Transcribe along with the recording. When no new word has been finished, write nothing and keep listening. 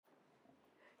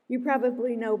You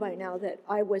probably know by now that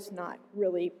I was not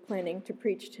really planning to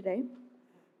preach today.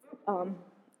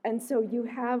 And so you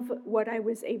have what I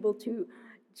was able to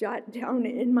jot down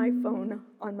in my phone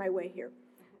on my way here.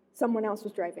 Someone else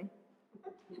was driving.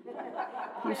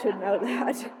 You should know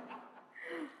that.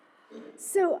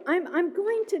 So I'm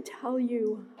going to tell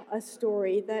you a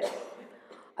story that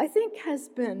I think has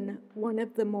been one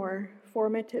of the more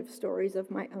formative stories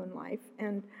of my own life.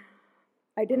 And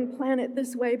I didn't plan it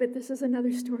this way, but this is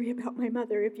another story about my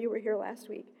mother. If you were here last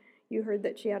week, you heard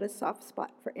that she had a soft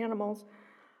spot for animals.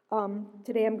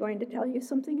 Today I'm going to tell you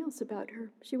something else about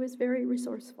her. She was very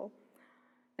resourceful,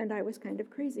 and I was kind of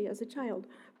crazy as a child.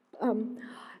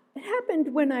 It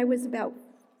happened when I was about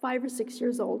 5 or 6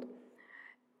 years old,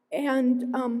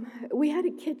 and we had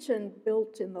a kitchen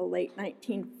built in the late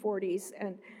 1940s,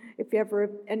 and if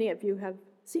any of you have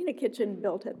seen a kitchen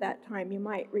built at that time, you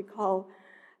might recall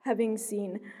having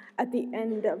seen at the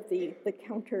end of the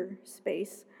counter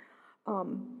space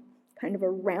kind of a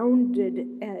rounded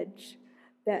edge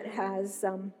that has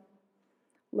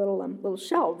little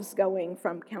shelves going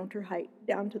from counter height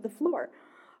down to the floor,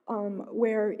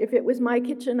 where if it was my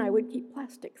kitchen, I would keep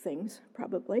plastic things,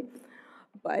 probably.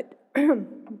 But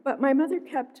my mother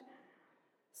kept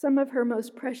some of her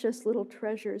most precious little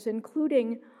treasures,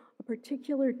 including a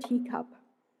particular teacup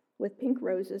with pink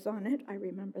roses on it. I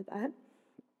remember that.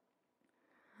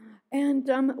 And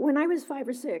when I was 5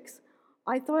 or 6,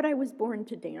 I thought I was born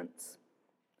to dance.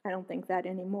 I don't think that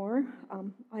anymore.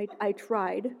 I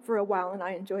tried for a while and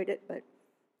I enjoyed it, but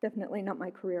definitely not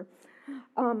my career.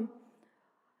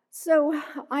 So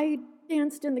I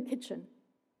danced in the kitchen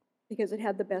because it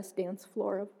had the best dance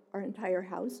floor of our entire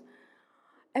house.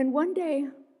 And one day,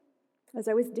 as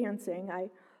I was dancing, I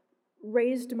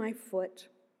raised my foot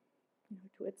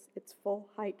to its full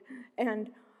height and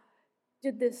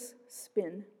did this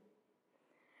spin.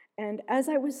 And as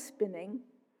I was spinning,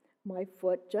 my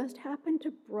foot just happened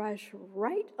to brush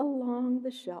right along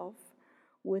the shelf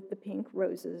with the pink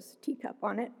roses teacup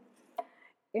on it.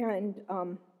 And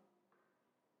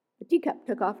the teacup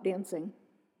took off dancing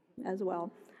as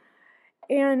well.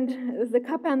 And the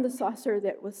cup and the saucer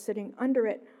that was sitting under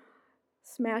it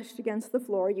smashed against the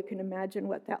floor. You can imagine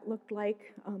what that looked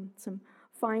like. Some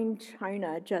fine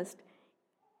china just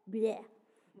bleh,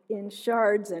 in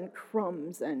shards and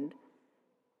crumbs and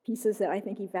pieces that I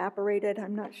think evaporated,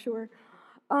 I'm not sure.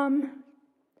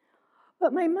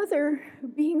 But my mother,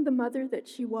 being the mother that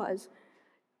she was,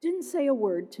 didn't say a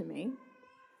word to me.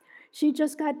 She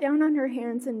just got down on her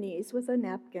hands and knees with a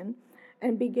napkin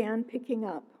and began picking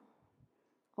up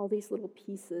all these little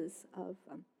pieces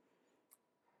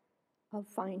of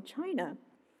fine china.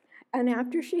 And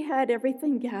after she had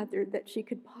everything gathered that she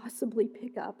could possibly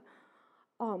pick up,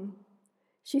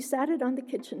 she sat it on the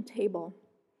kitchen table.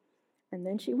 And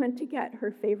then she went to get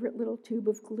her favorite little tube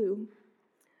of glue.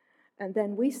 And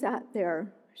then we sat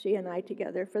there, she and I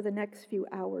together, for the next few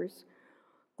hours,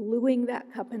 gluing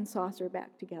that cup and saucer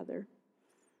back together.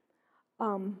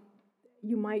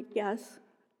 You might guess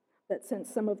that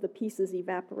since some of the pieces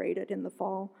evaporated in the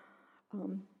fall,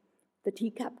 the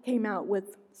teacup came out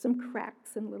with some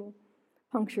cracks and little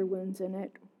puncture wounds in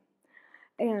it.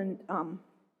 And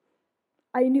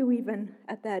I knew even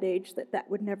at that age that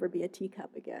would never be a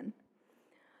teacup again.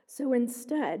 So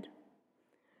instead,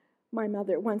 my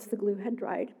mother, once the glue had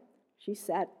dried, she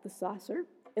set the saucer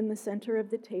in the center of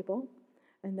the table,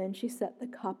 and then she set the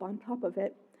cup on top of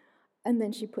it, and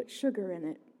then she put sugar in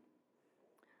it.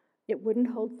 It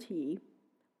wouldn't hold tea,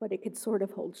 but it could sort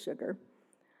of hold sugar.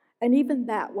 And even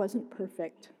that wasn't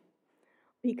perfect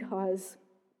because,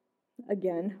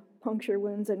 again, puncture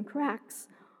wounds and cracks,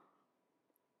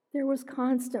 there was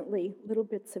constantly little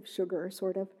bits of sugar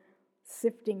sort of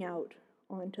sifting out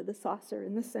onto the saucer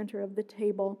in the center of the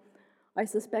table. I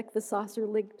suspect the saucer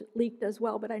leaked as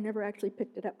well, but I never actually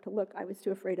picked it up to look. I was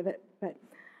too afraid of it. But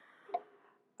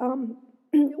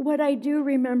what I do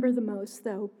remember the most,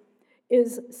 though,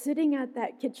 is sitting at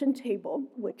that kitchen table,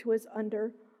 which was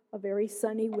under a very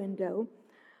sunny window,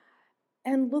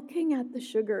 and looking at the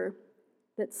sugar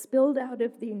that spilled out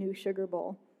of the new sugar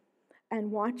bowl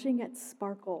and watching it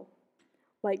sparkle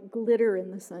like glitter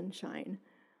in the sunshine.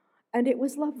 And it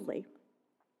was lovely.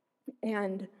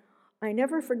 And I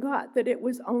never forgot that it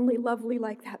was only lovely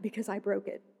like that because I broke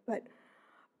it. But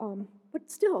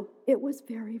still, it was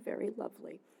very, very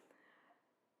lovely.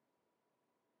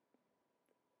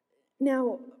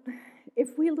 Now,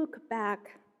 if we look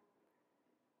back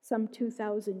some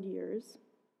 2,000 years,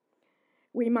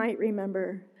 we might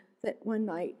remember that one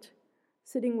night,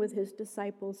 sitting with his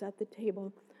disciples at the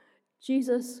table,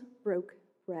 Jesus broke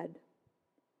bread.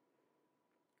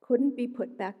 Couldn't be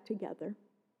put back together.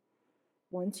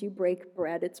 Once you break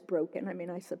bread, it's broken. I mean,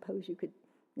 I suppose you could,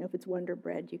 if it's Wonder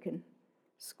Bread, you can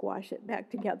squash it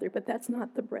back together, but that's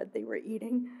not the bread they were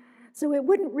eating. So it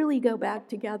wouldn't really go back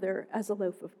together as a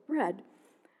loaf of bread.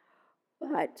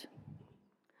 But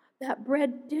that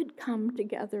bread did come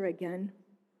together again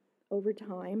over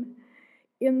time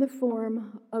in the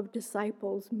form of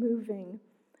disciples moving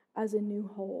as a new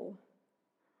whole.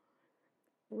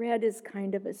 Bread is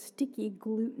kind of a sticky,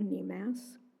 gluten-y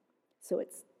mass, so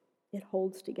it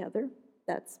holds together.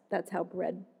 That's how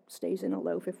bread stays in a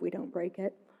loaf if we don't break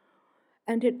it.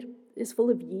 And it is full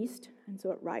of yeast, and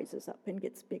so it rises up and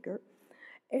gets bigger.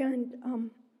 And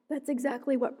that's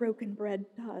exactly what broken bread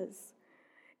does.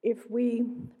 If we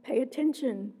pay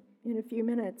attention in a few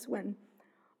minutes when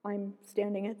I'm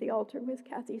standing at the altar with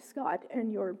Kathy Scott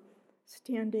and you're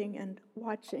standing and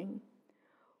watching,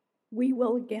 we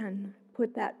will again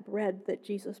put that bread that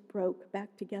Jesus broke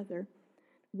back together.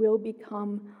 We'll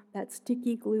become that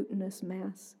sticky glutinous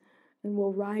mass, and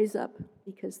we'll rise up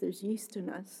because there's yeast in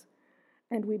us,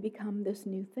 and we become this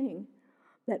new thing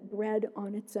that bread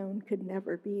on its own could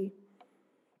never be.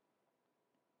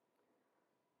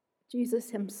 Jesus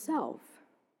himself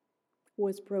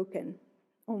was broken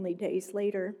only days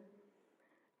later.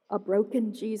 A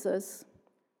broken Jesus,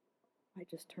 I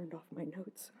just turned off my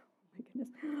notes. Oh my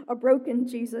goodness. A broken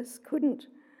Jesus couldn't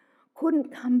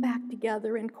come back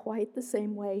together in quite the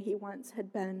same way he once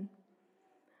had been.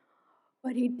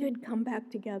 But he did come back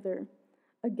together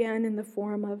again in the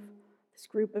form of this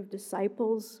group of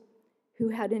disciples who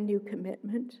had a new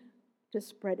commitment to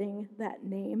spreading that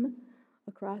name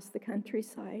across the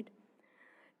countryside.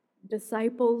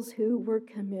 Disciples who were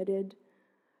committed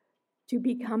to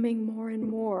becoming more and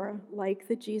more like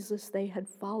the Jesus they had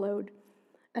followed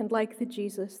and like the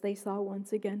Jesus they saw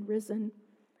once again risen.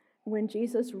 When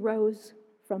Jesus rose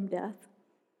from death,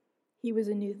 he was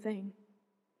a new thing.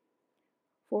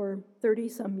 For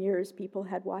 30-some years, people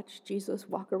had watched Jesus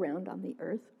walk around on the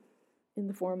earth in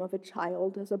the form of a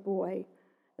child, as a boy,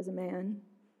 as a man.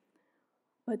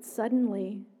 But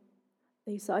suddenly,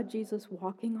 they saw Jesus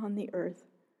walking on the earth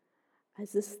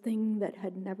as this thing that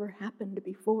had never happened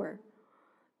before.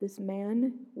 This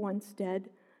man, once dead,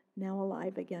 now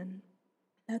alive again.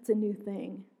 That's a new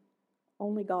thing.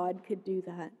 Only God could do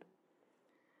that.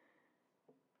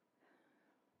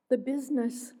 The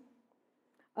business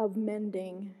of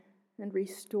mending and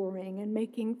restoring and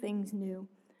making things new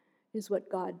is what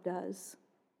God does.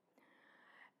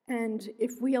 And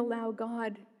if we allow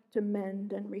God to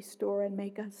mend and restore and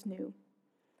make us new,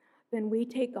 then we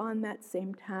take on that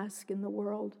same task in the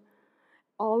world.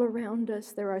 All around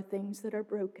us, there are things that are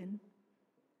broken.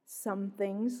 Some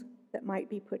things that might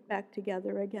be put back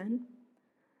together again.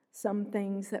 Some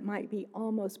things that might be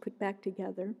almost put back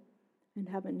together and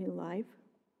have a new life.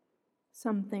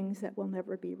 Some things that will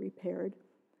never be repaired.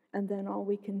 And then all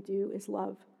we can do is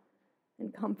love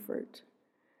and comfort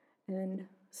and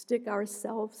stick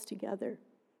ourselves together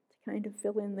to kind of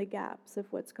fill in the gaps of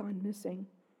what's gone missing.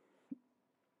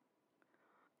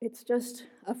 It's just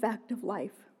a fact of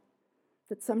life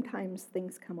that sometimes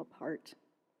things come apart.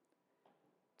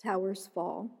 Towers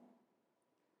fall.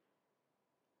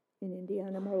 In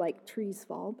Indiana, more like trees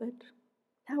fall, but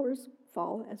towers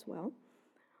fall as well.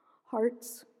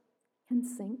 Hearts can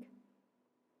sink.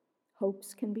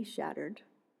 Hopes can be shattered.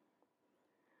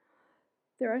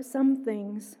 There are some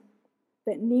things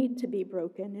that need to be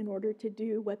broken in order to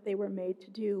do what they were made to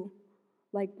do,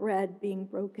 like bread being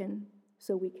broken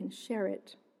so we can share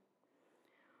it.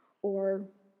 Or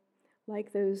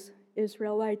like those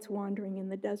Israelites wandering in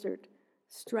the desert,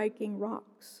 striking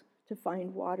rocks to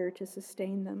find water to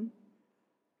sustain them.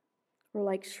 Or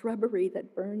like shrubbery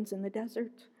that burns in the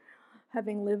desert.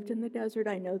 Having lived in the desert,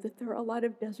 I know that there are a lot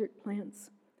of desert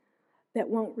plants that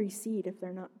won't reseed if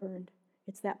they're not burned.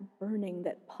 It's that burning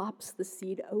that pops the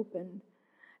seed open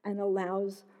and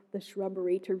allows the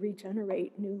shrubbery to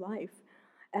regenerate new life.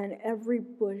 And every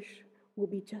bush will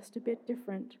be just a bit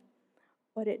different,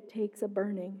 but it takes a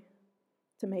burning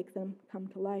to make them come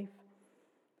to life.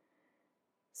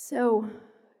 So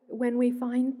when we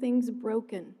find things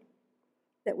broken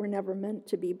that were never meant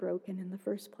to be broken in the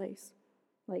first place,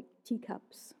 like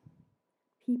teacups,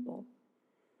 people,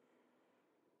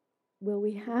 will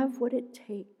we have what it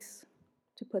takes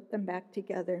to put them back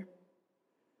together?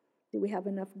 Do we have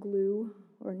enough glue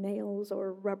or nails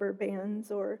or rubber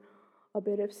bands or a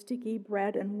bit of sticky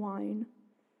bread and wine?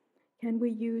 Can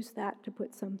we use that to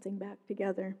put something back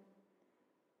together?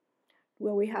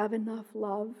 Will we have enough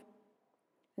love,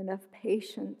 enough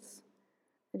patience,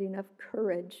 and enough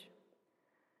courage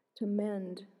to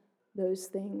mend those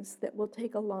things that will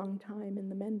take a long time in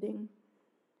the mending?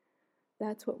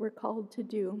 That's what we're called to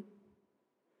do.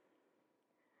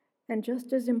 And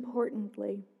just as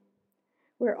importantly,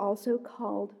 we're also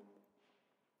called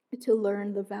to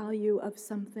learn the value of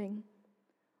something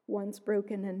once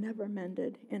broken and never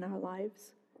mended in our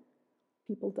lives.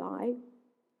 People die,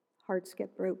 hearts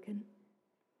get broken,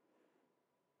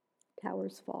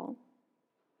 towers fall.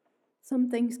 Some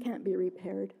things can't be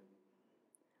repaired,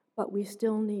 but we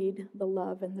still need the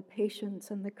love and the patience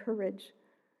and the courage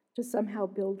to somehow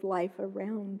build life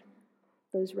around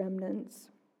those remnants.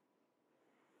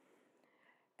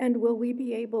 And will we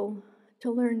be able to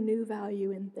learn new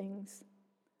value in things,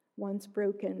 once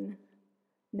broken,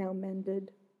 now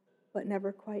mended, but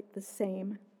never quite the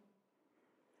same?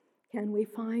 Can we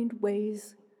find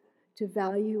ways to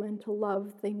value and to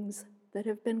love things that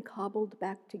have been cobbled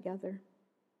back together?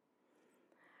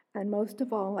 And most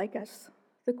of all, I guess,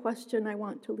 the question I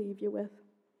want to leave you with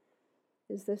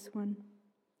is this one.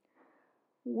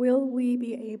 Will we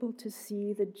be able to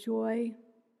see the joy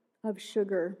of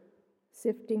sugar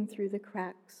sifting through the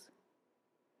cracks,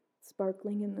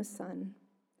 sparkling in the sun,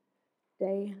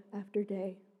 day after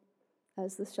day,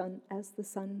 as the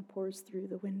sun pours through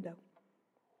the window?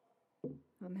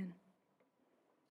 Amen.